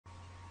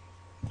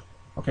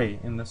Okay,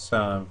 in this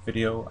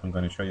video I'm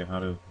going to show you how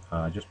to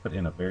just put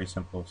in a very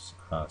simple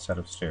set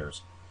of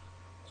stairs.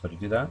 So to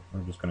do that, we're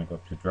just going to go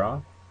to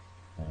Draw,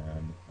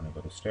 and I'm going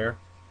to go to Stair,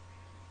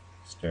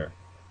 Stair.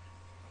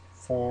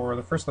 For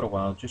the first little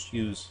while, just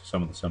use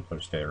some of the simpler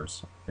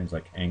stairs, things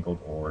like angled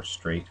or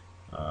straight.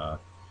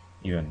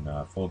 Even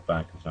fold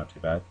back is not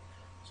too bad.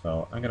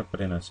 So I'm going to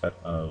put in a set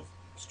of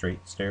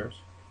straight stairs,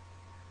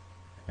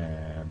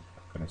 and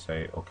I'm going to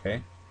say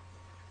OK.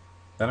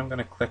 Then I'm going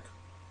to click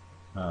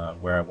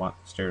where I want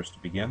the stairs to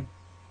begin,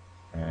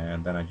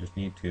 and then I just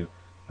need to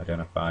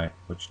identify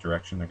which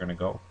direction they're going to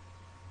go.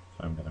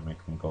 So I'm going to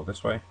make them go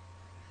this way.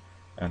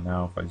 And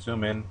now if I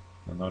zoom in,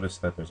 you'll notice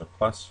that there's a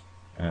plus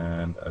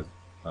and a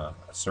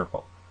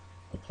circle.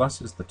 The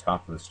plus is the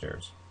top of the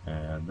stairs,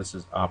 and this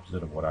is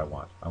opposite of what I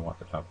want. I want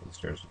the top of the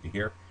stairs to be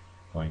here,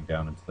 going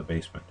down into the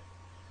basement.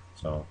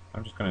 So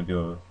I'm just going to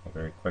do a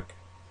very quick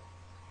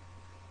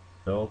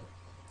build.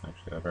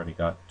 Actually, I've already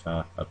got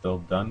a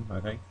build done, I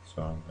think,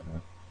 so I'm going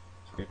to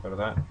escape out of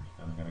that, and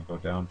I'm going to go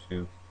down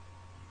to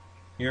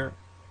here,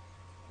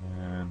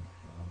 and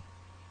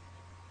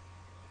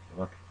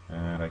look,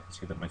 and I can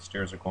see that my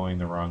stairs are going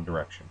the wrong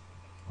direction.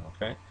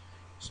 Okay,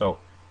 so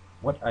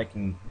what I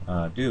can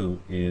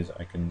do is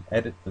I can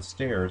edit the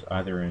stairs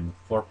either in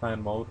floor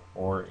plan mode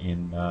or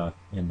in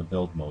the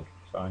build mode.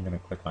 So I'm going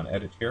to click on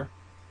edit here,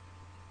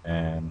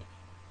 and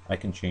I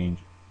can change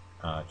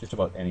just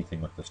about anything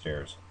with the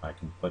stairs. I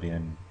can put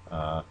in,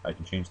 I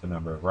can change the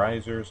number of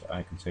risers,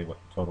 I can say what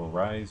the total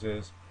rise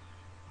is,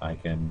 I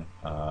can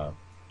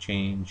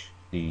change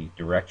the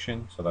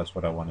direction, so that's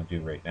what I want to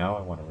do right now.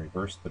 I want to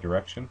reverse the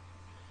direction,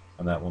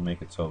 and that will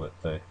make it so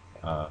that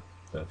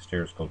the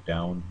stairs go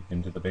down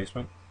into the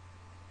basement.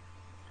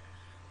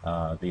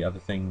 The other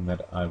thing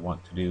that I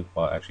want to do,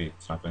 well actually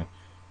it's not going to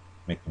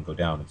make them go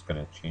down, it's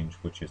going to change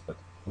which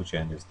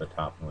end is the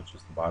top and which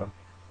is the bottom.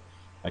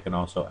 I can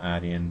also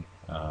add in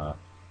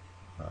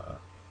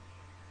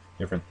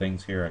different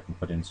things here. I can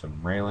put in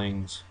some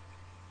railings,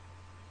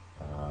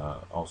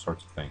 all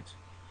sorts of things.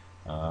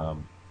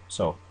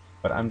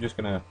 But I'm just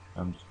gonna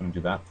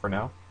do that for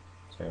now.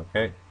 Say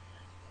OK,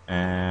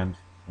 and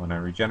when I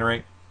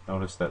regenerate,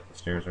 notice that the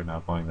stairs are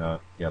now going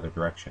the other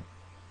direction.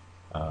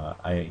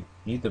 I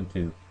need them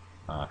to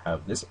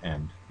have this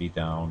end be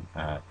down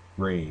at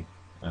grade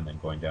and then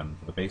going down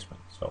into the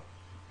basement. So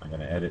I'm going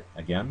to edit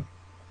again.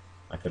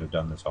 I could have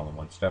done this all in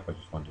one step. I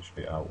just wanted to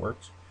show you how it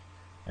works.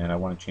 And I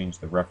want to change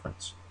the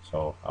reference.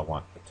 So I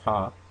want the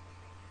top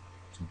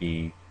to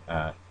be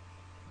at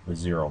the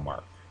 0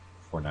 mark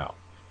for now.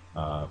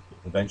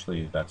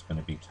 Eventually that's going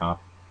to be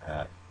top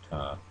at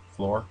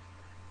floor,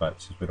 but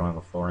since we don't have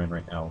a floor in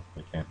right now,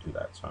 we can't do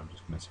that. So I'm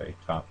just going to say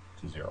top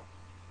to 0.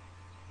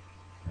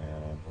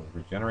 And we'll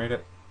regenerate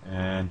it,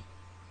 and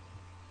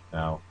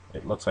now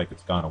it looks like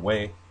it's gone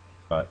away,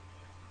 but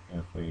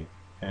if we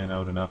pan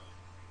out enough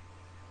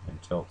and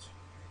tilt,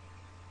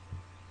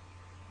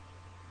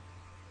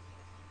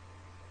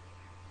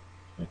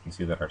 you can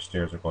see that our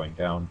stairs are going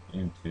down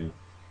into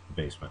the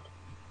basement.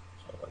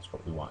 So that's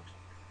what we want.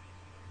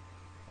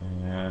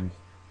 And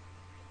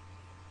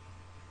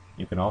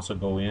you can also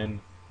go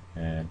in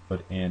and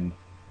put in,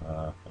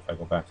 if I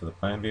go back to the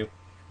plan view,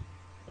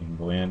 we can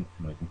go in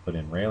and we can put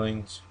in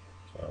railings.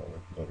 So we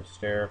can go to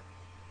stair,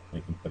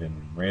 we can put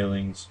in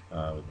railings. We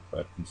can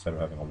put, instead of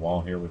having a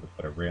wall here, we can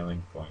put a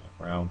railing going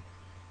around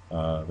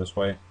this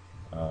way.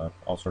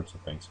 All sorts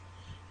of things.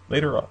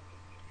 Later on,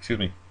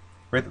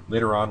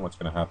 later on what's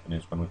going to happen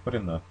is when we put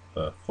in the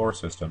floor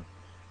system,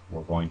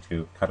 we're going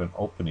to cut an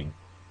opening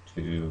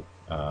to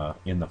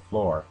in the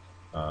floor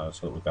so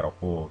that we've got a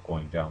hole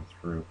going down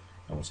through,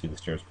 and we'll see the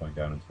stairs going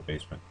down into the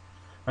basement.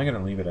 I'm going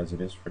to leave it as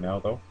it is for now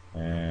though,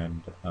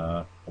 and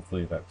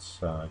hopefully that's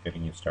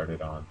getting you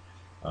started on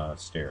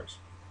stairs.